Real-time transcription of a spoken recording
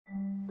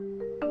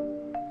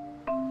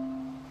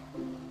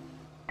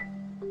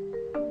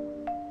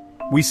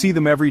We see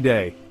them every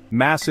day,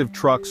 massive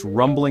trucks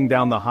rumbling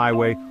down the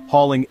highway,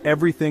 hauling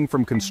everything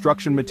from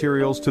construction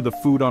materials to the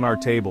food on our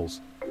tables.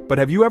 But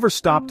have you ever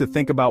stopped to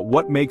think about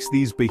what makes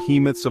these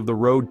behemoths of the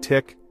road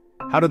tick?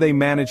 How do they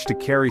manage to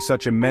carry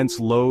such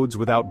immense loads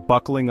without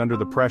buckling under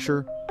the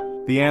pressure?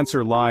 The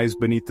answer lies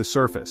beneath the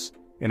surface,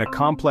 in a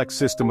complex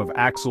system of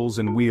axles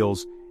and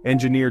wheels,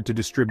 engineered to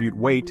distribute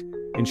weight,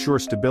 ensure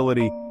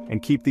stability,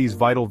 and keep these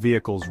vital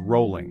vehicles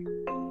rolling.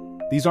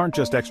 These aren't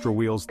just extra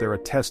wheels, they're a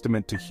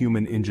testament to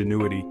human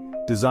ingenuity,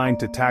 designed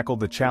to tackle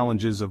the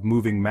challenges of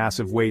moving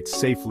massive weights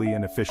safely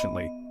and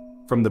efficiently.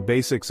 From the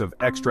basics of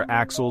extra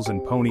axles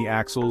and pony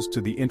axles to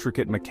the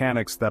intricate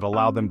mechanics that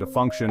allow them to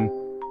function,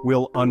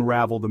 we'll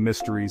unravel the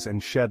mysteries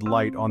and shed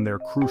light on their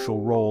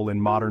crucial role in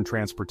modern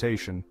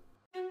transportation.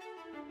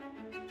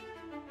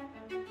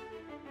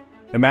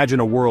 Imagine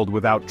a world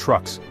without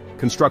trucks.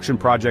 Construction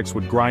projects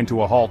would grind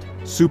to a halt,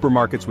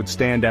 supermarkets would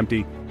stand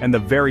empty, and the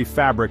very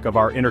fabric of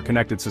our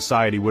interconnected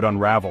society would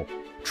unravel.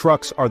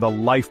 Trucks are the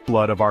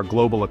lifeblood of our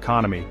global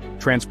economy,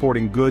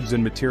 transporting goods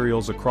and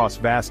materials across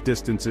vast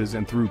distances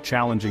and through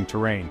challenging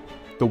terrain.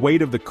 The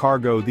weight of the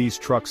cargo these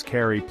trucks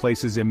carry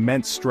places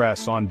immense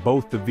stress on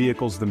both the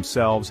vehicles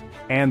themselves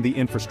and the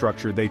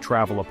infrastructure they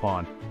travel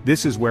upon.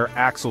 This is where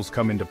axles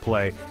come into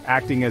play,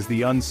 acting as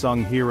the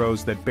unsung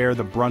heroes that bear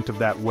the brunt of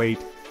that weight,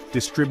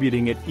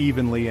 distributing it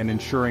evenly and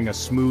ensuring a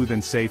smooth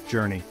and safe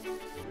journey.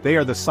 They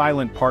are the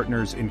silent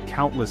partners in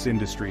countless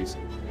industries,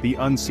 the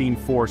unseen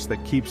force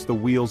that keeps the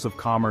wheels of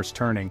commerce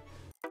turning.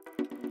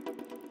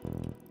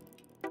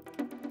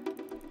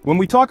 When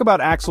we talk about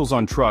axles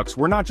on trucks,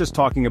 we're not just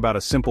talking about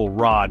a simple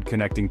rod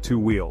connecting two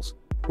wheels.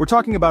 We're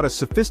talking about a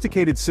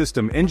sophisticated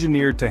system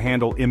engineered to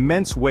handle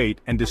immense weight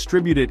and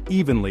distribute it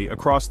evenly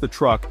across the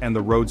truck and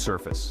the road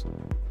surface.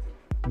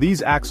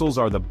 These axles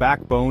are the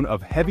backbone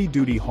of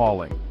heavy-duty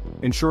hauling,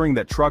 ensuring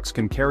that trucks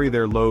can carry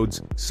their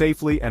loads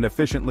safely and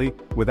efficiently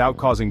without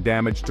causing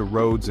damage to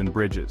roads and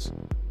bridges.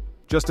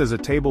 Just as a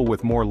table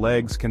with more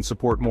legs can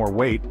support more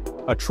weight,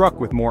 a truck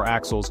with more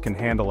axles can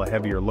handle a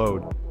heavier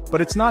load.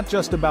 But it's not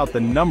just about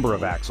the number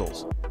of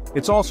axles.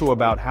 It's also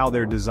about how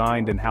they're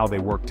designed and how they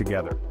work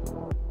together.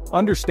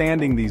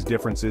 Understanding these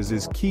differences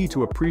is key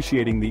to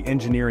appreciating the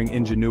engineering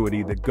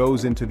ingenuity that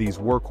goes into these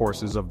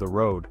workhorses of the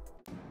road.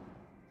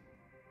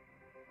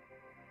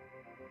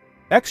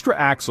 Extra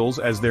axles,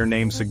 as their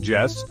name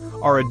suggests,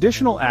 are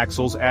additional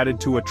axles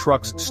added to a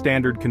truck's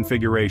standard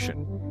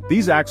configuration.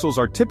 These axles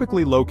are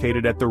typically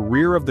located at the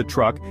rear of the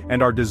truck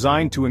and are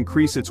designed to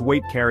increase its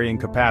weight-carrying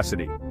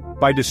capacity.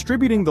 By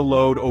distributing the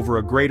load over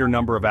a greater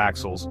number of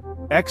axles,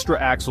 extra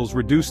axles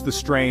reduce the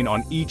strain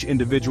on each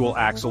individual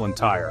axle and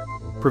tire,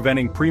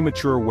 preventing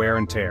premature wear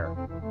and tear.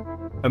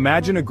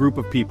 Imagine a group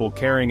of people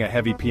carrying a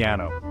heavy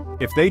piano.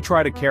 If they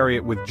try to carry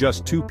it with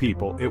just two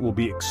people, it will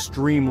be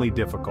extremely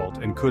difficult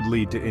and could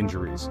lead to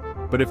injuries.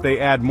 But if they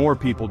add more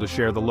people to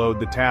share the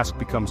load, the task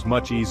becomes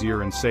much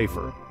easier and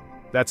safer.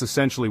 That's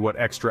essentially what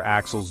extra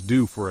axles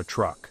do for a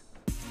truck.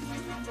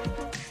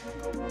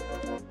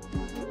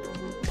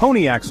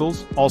 Pony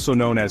axles, also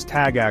known as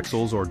tag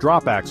axles or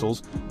drop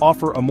axles,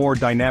 offer a more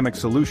dynamic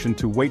solution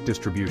to weight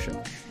distribution.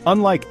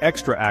 Unlike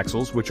extra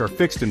axles, which are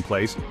fixed in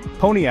place,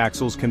 pony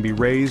axles can be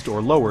raised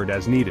or lowered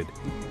as needed.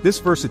 This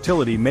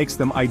versatility makes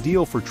them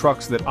ideal for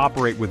trucks that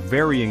operate with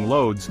varying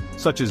loads,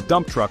 such as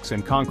dump trucks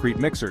and concrete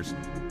mixers.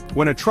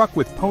 When a truck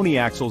with pony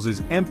axles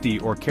is empty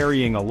or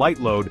carrying a light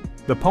load,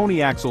 the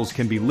pony axles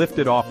can be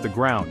lifted off the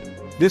ground.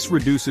 This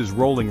reduces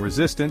rolling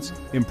resistance,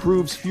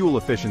 improves fuel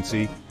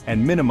efficiency,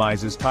 and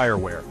minimizes tire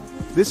wear.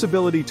 This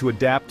ability to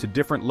adapt to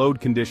different load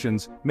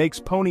conditions makes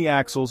pony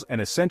axles an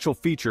essential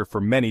feature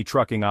for many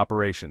trucking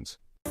operations.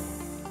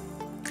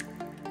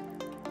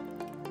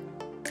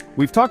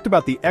 We've talked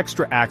about the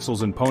extra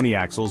axles and pony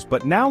axles,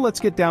 but now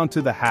let's get down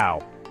to the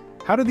how.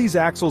 How do these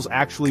axles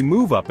actually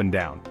move up and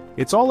down?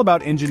 It's all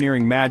about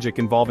engineering magic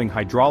involving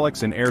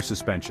hydraulics and air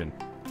suspension.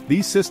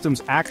 These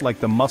systems act like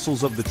the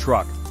muscles of the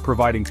truck,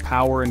 providing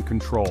power and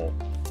control.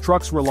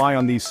 Trucks rely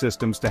on these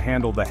systems to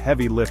handle the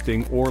heavy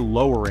lifting or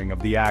lowering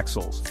of the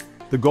axles.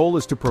 The goal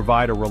is to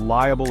provide a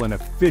reliable and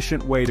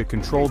efficient way to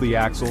control the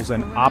axles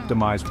and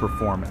optimize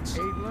performance.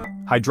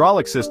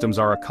 Hydraulic systems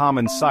are a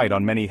common sight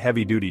on many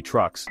heavy-duty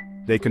trucks.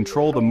 They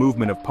control the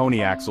movement of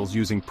pony axles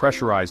using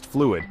pressurized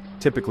fluid,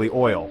 typically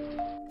oil.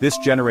 This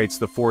generates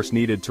the force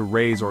needed to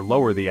raise or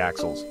lower the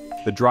axles.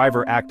 The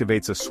driver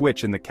activates a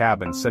switch in the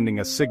cabin, sending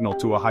a signal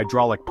to a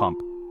hydraulic pump.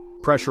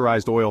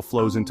 Pressurized oil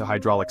flows into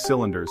hydraulic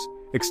cylinders,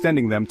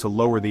 extending them to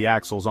lower the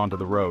axles onto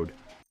the road.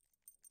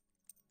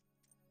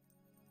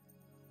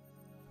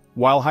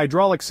 While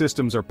hydraulic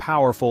systems are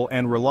powerful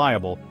and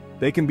reliable,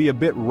 they can be a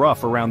bit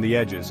rough around the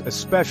edges,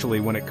 especially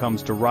when it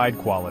comes to ride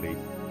quality.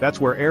 That's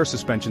where air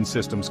suspension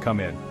systems come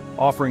in,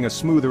 offering a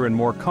smoother and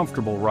more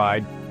comfortable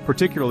ride,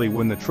 particularly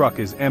when the truck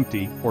is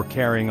empty or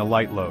carrying a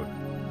light load.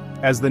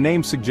 As the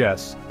name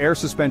suggests, air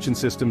suspension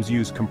systems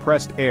use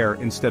compressed air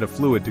instead of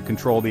fluid to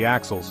control the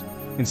axles.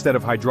 Instead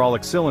of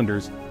hydraulic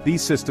cylinders,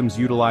 these systems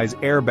utilize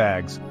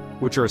airbags,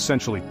 which are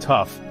essentially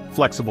tough,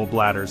 flexible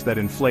bladders that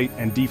inflate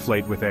and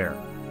deflate with air.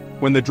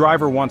 When the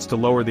driver wants to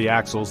lower the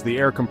axles, the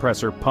air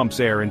compressor pumps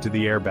air into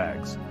the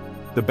airbags.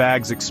 The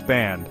bags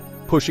expand,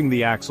 pushing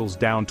the axles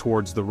down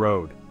towards the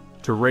road.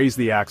 To raise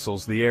the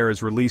axles, the air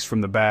is released from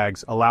the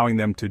bags, allowing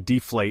them to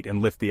deflate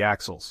and lift the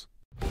axles.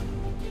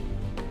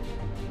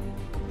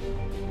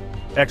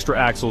 Extra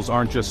axles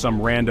aren't just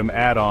some random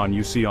add-on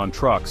you see on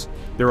trucks.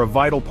 They're a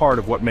vital part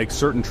of what makes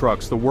certain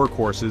trucks the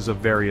workhorses of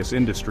various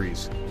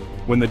industries.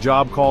 When the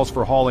job calls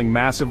for hauling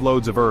massive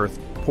loads of earth,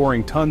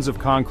 pouring tons of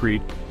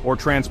concrete, or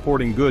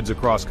transporting goods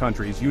across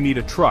countries, you need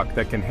a truck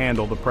that can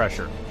handle the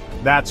pressure.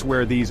 That's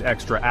where these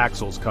extra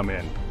axles come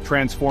in,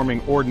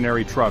 transforming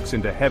ordinary trucks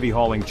into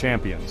heavy-hauling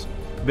champions.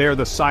 They're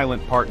the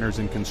silent partners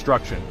in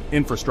construction,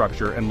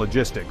 infrastructure, and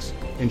logistics,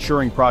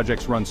 ensuring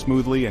projects run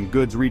smoothly and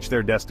goods reach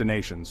their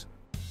destinations.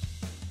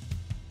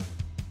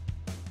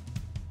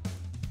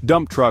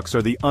 Dump trucks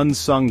are the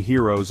unsung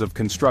heroes of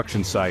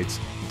construction sites,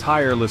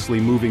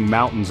 tirelessly moving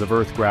mountains of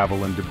earth,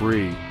 gravel, and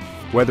debris.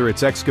 Whether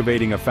it's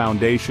excavating a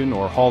foundation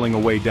or hauling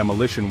away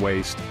demolition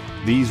waste,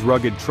 these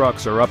rugged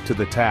trucks are up to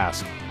the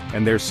task,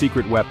 and their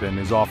secret weapon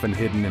is often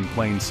hidden in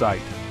plain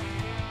sight.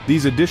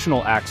 These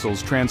additional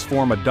axles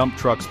transform a dump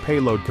truck's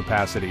payload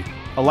capacity,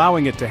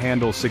 allowing it to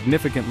handle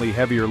significantly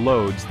heavier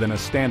loads than a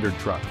standard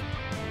truck.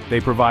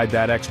 They provide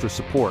that extra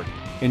support,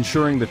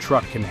 ensuring the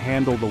truck can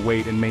handle the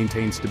weight and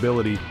maintain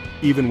stability,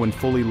 even when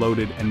fully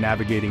loaded and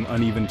navigating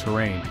uneven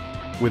terrain.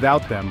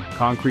 Without them,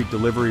 concrete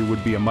delivery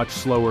would be a much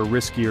slower,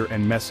 riskier,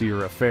 and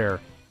messier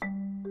affair.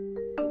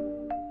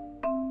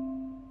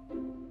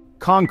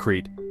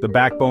 Concrete, the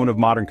backbone of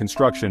modern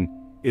construction,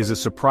 is a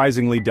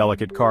surprisingly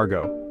delicate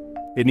cargo.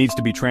 It needs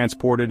to be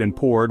transported and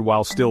poured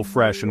while still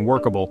fresh and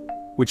workable,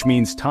 which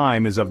means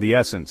time is of the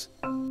essence.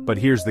 But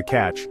here's the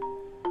catch.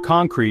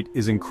 Concrete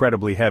is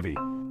incredibly heavy.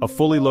 A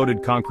fully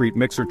loaded concrete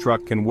mixer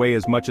truck can weigh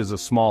as much as a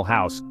small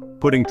house,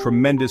 putting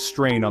tremendous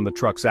strain on the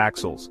truck's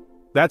axles.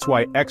 That's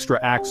why extra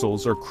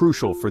axles are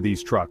crucial for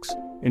these trucks,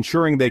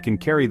 ensuring they can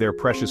carry their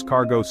precious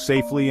cargo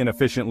safely and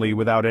efficiently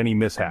without any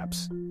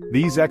mishaps.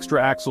 These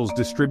extra axles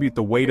distribute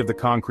the weight of the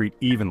concrete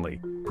evenly,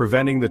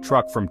 preventing the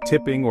truck from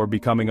tipping or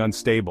becoming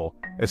unstable,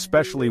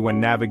 especially when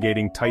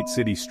navigating tight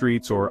city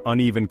streets or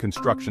uneven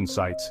construction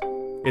sites.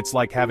 It's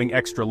like having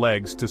extra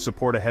legs to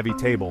support a heavy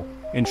table,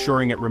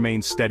 ensuring it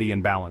remains steady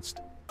and balanced.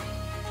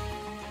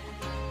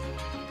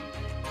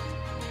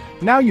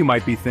 Now you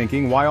might be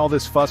thinking, why all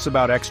this fuss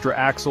about extra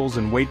axles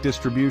and weight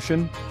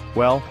distribution?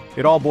 Well,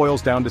 it all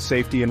boils down to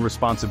safety and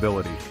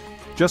responsibility.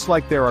 Just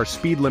like there are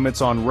speed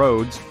limits on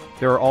roads,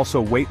 there are also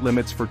weight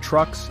limits for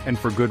trucks, and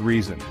for good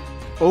reason.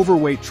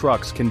 Overweight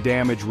trucks can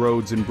damage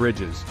roads and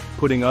bridges,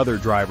 putting other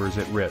drivers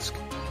at risk.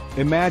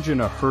 Imagine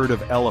a herd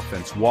of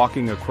elephants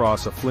walking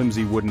across a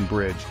flimsy wooden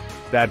bridge.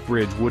 That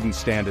bridge wouldn't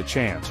stand a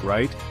chance,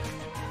 right?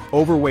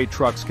 Overweight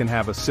trucks can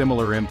have a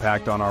similar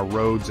impact on our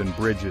roads and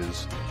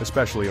bridges,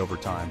 especially over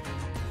time.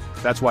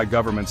 That's why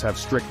governments have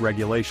strict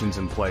regulations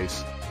in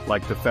place,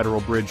 like the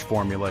Federal Bridge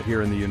Formula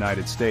here in the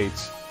United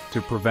States,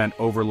 to prevent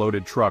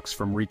overloaded trucks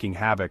from wreaking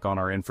havoc on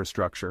our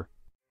infrastructure.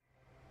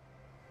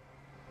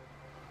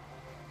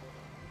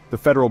 The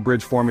Federal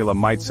Bridge Formula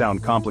might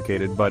sound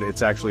complicated, but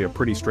it's actually a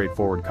pretty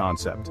straightforward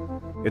concept.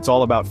 It's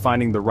all about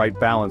finding the right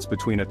balance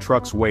between a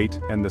truck's weight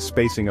and the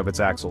spacing of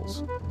its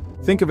axles.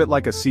 Think of it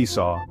like a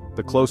seesaw.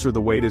 The closer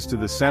the weight is to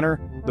the center,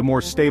 the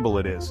more stable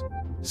it is.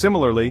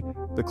 Similarly,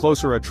 the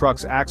closer a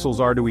truck's axles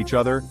are to each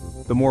other,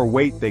 the more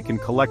weight they can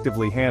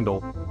collectively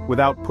handle,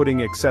 without putting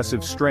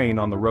excessive strain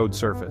on the road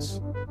surface.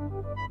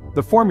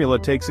 The formula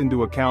takes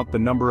into account the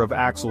number of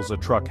axles a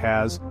truck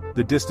has,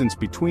 the distance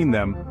between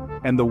them,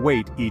 and the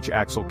weight each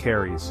axle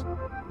carries.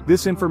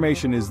 This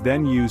information is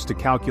then used to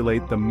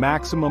calculate the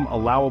maximum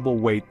allowable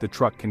weight the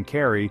truck can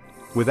carry,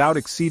 without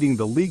exceeding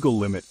the legal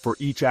limit for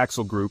each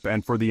axle group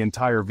and for the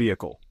entire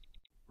vehicle.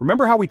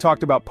 Remember how we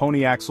talked about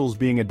pony axles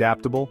being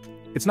adaptable?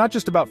 It's not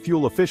just about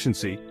fuel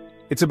efficiency,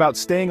 it's about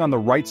staying on the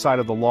right side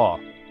of the law.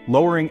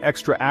 Lowering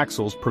extra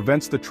axles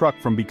prevents the truck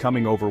from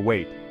becoming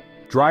overweight.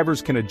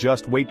 Drivers can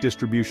adjust weight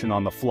distribution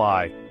on the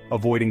fly,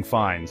 avoiding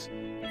fines.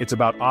 It's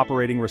about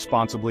operating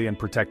responsibly and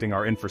protecting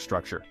our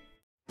infrastructure.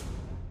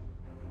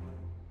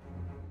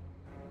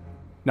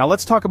 Now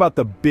let's talk about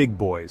the big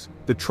boys,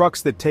 the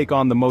trucks that take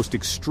on the most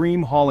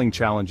extreme hauling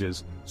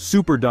challenges,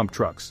 super dump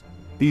trucks.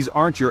 These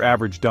aren't your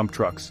average dump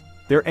trucks.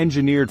 They're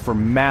engineered for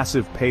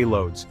massive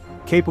payloads,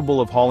 capable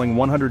of hauling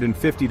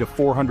 150 to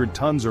 400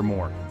 tons or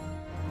more.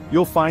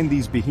 You'll find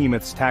these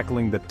behemoths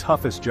tackling the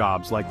toughest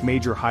jobs like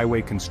major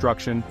highway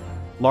construction,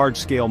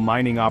 large-scale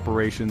mining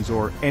operations,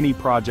 or any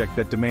project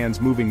that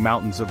demands moving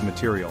mountains of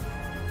material.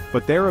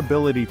 But their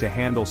ability to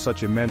handle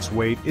such immense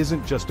weight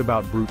isn't just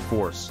about brute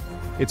force.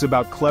 It's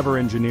about clever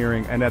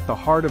engineering, and at the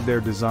heart of their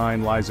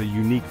design lies a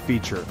unique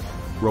feature: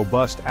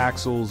 robust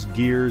axles,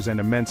 gears, and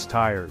immense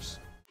tires.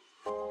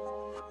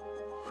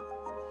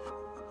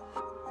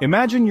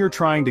 Imagine you're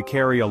trying to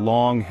carry a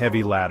long,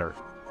 heavy ladder.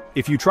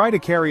 If you try to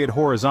carry it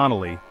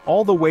horizontally,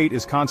 all the weight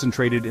is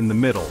concentrated in the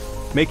middle,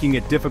 making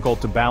it difficult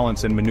to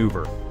balance and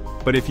maneuver.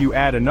 But if you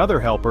add another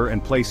helper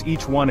and place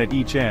each one at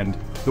each end,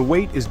 the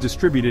weight is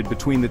distributed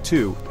between the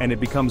two, and it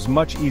becomes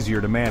much easier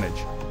to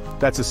manage.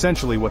 That's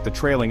essentially what the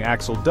trailing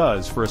axle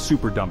does for a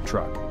super dump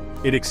truck.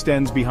 It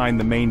extends behind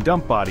the main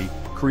dump body,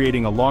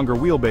 creating a longer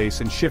wheelbase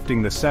and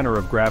shifting the center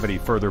of gravity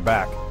further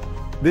back.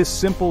 This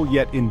simple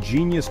yet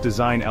ingenious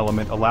design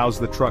element allows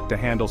the truck to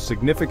handle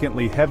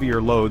significantly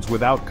heavier loads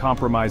without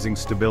compromising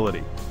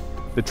stability.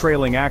 The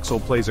trailing axle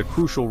plays a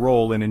crucial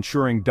role in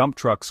ensuring dump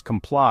trucks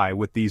comply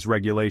with these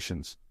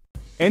regulations.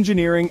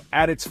 Engineering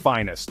at its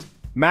finest,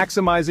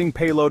 maximizing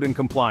payload and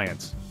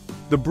compliance.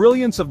 The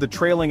brilliance of the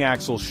trailing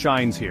axle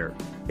shines here.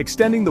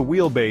 Extending the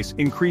wheelbase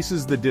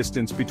increases the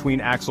distance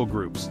between axle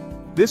groups.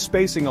 This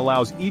spacing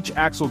allows each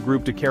axle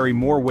group to carry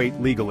more weight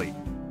legally.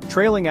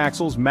 Trailing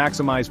axles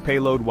maximize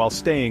payload while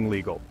staying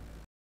legal.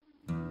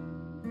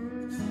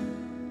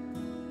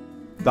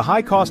 The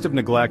high cost of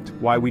neglect,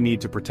 why we need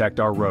to protect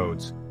our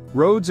roads.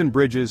 Roads and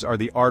bridges are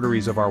the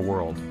arteries of our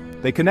world.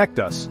 They connect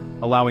us,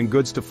 allowing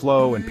goods to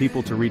flow and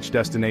people to reach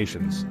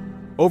destinations.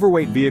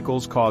 Overweight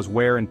vehicles cause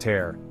wear and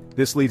tear.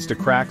 This leads to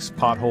cracks,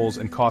 potholes,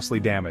 and costly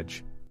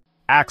damage.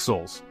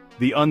 Axles,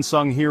 the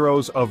unsung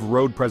heroes of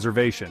road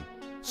preservation.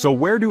 So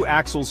where do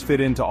axles fit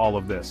into all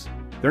of this?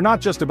 They're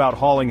not just about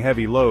hauling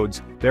heavy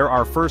loads, they're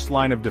our first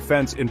line of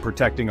defense in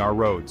protecting our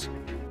roads.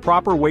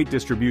 Proper weight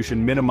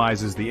distribution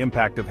minimizes the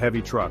impact of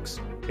heavy trucks.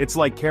 It's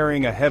like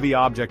carrying a heavy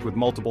object with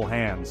multiple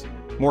hands.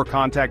 More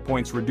contact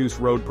points reduce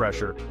road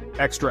pressure.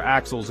 Extra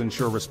axles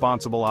ensure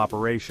responsible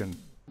operation.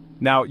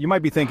 Now, you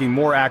might be thinking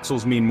more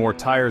axles mean more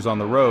tires on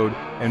the road,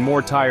 and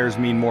more tires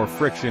mean more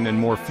friction and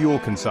more fuel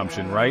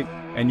consumption, right?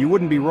 And you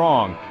wouldn't be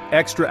wrong.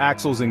 Extra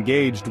axles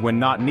engaged when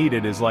not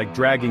needed is like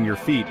dragging your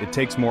feet. It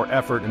takes more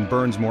effort and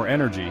burns more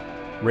energy.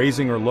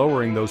 Raising or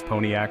lowering those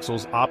pony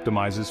axles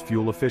optimizes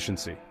fuel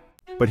efficiency.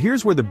 But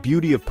here's where the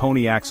beauty of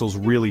pony axles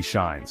really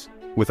shines.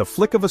 With a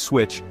flick of a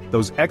switch,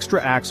 those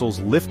extra axles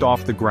lift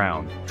off the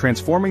ground,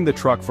 transforming the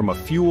truck from a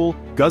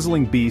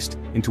fuel-guzzling beast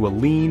into a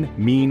lean,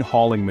 mean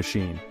hauling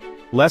machine.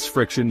 Less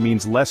friction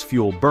means less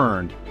fuel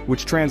burned,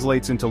 which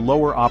translates into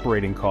lower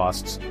operating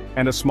costs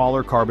and a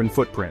smaller carbon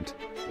footprint.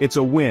 It's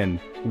a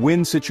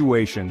win-win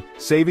situation,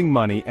 saving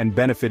money and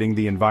benefiting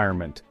the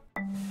environment.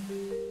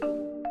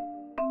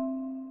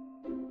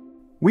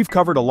 We've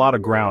covered a lot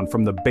of ground,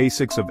 from the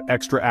basics of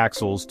extra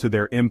axles to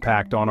their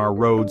impact on our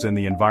roads and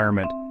the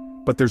environment.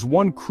 But there's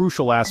one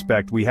crucial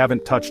aspect we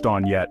haven't touched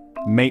on yet: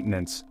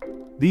 maintenance.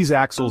 These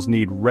axles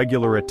need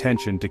regular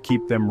attention to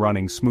keep them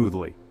running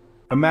smoothly.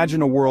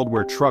 Imagine a world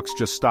where trucks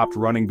just stopped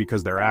running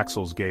because their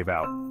axles gave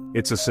out.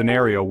 It's a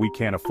scenario we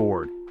can't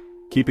afford.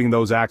 Keeping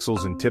those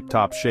axles in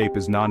tip-top shape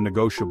is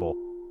non-negotiable.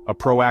 A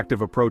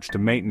proactive approach to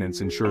maintenance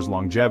ensures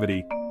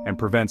longevity and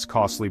prevents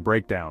costly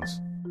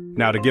breakdowns.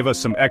 Now, to give us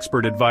some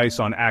expert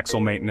advice on axle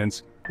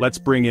maintenance, let's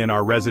bring in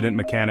our resident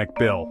mechanic,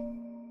 Bill.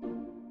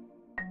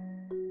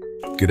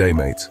 G'day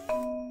mates.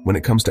 When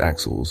it comes to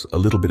axles, a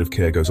little bit of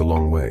care goes a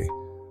long way.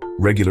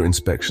 Regular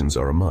inspections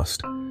are a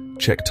must.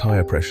 Check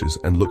tire pressures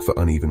and look for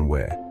uneven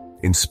wear.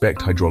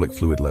 Inspect hydraulic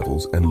fluid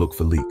levels and look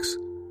for leaks.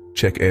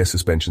 Check air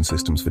suspension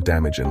systems for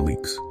damage and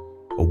leaks.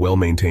 A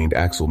well-maintained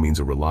axle means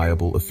a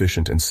reliable,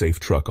 efficient, and safe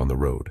truck on the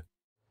road.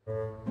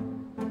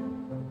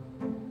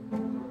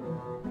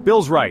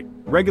 Bill's right.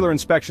 Regular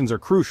inspections are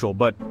crucial,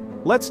 but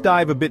let's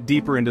dive a bit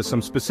deeper into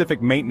some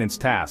specific maintenance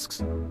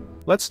tasks.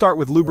 Let's start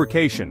with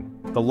lubrication,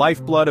 the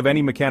lifeblood of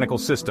any mechanical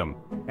system,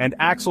 and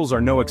axles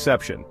are no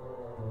exception.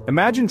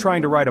 Imagine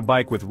trying to ride a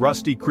bike with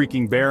rusty,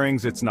 creaking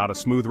bearings. It's not a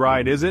smooth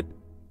ride, is it?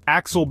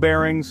 Axle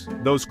bearings,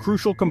 those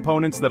crucial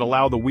components that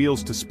allow the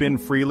wheels to spin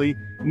freely,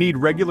 need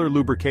regular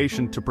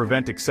lubrication to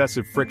prevent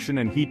excessive friction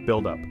and heat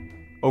buildup.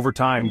 Over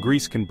time,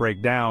 grease can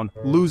break down,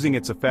 losing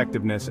its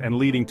effectiveness and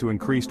leading to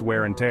increased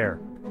wear and tear.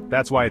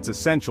 That's why it's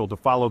essential to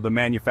follow the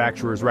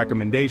manufacturer's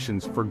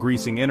recommendations for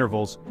greasing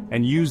intervals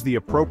and use the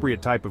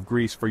appropriate type of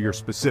grease for your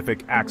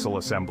specific axle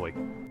assembly.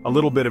 A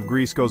little bit of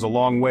grease goes a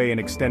long way in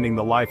extending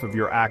the life of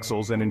your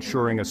axles and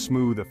ensuring a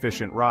smooth,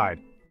 efficient ride.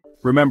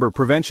 Remember,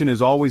 prevention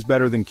is always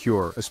better than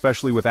cure,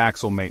 especially with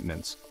axle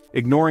maintenance.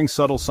 Ignoring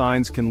subtle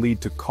signs can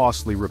lead to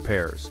costly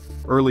repairs.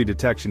 Early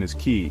detection is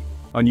key.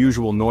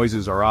 Unusual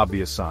noises are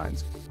obvious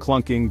signs.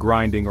 Clunking,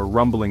 grinding, or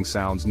rumbling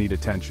sounds need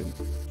attention.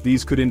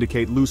 These could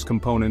indicate loose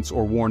components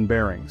or worn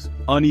bearings.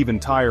 Uneven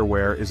tire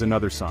wear is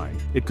another sign.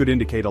 It could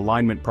indicate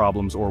alignment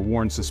problems or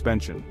worn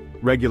suspension.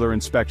 Regular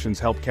inspections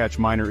help catch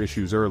minor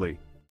issues early.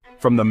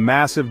 From the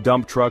massive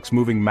dump trucks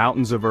moving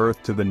mountains of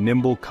earth to the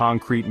nimble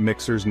concrete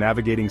mixers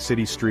navigating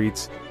city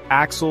streets,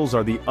 axles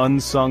are the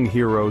unsung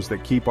heroes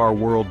that keep our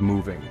world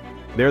moving.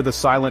 They're the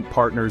silent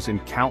partners in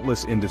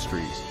countless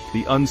industries,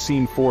 the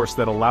unseen force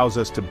that allows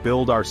us to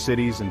build our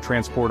cities and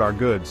transport our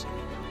goods.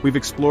 We've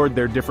explored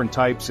their different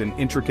types and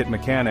intricate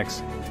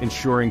mechanics,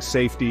 ensuring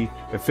safety,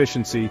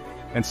 efficiency,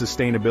 and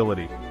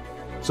sustainability.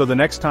 So the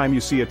next time you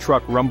see a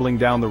truck rumbling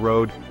down the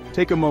road,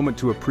 take a moment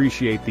to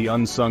appreciate the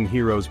unsung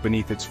heroes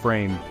beneath its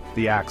frame,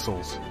 the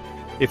axles.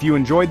 If you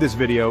enjoyed this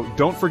video,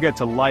 don't forget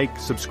to like,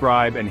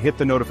 subscribe, and hit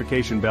the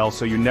notification bell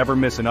so you never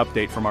miss an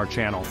update from our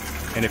channel.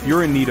 And if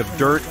you're in need of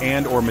dirt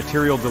and/or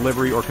material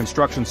delivery or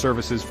construction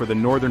services for the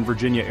Northern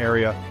Virginia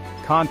area,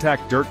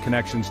 contact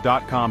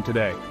dirtconnections.com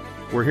today.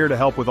 We're here to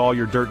help with all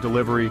your dirt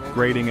delivery,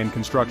 grading, and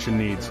construction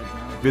needs.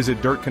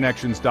 Visit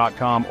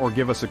dirtconnections.com or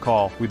give us a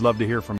call. We'd love to hear from you.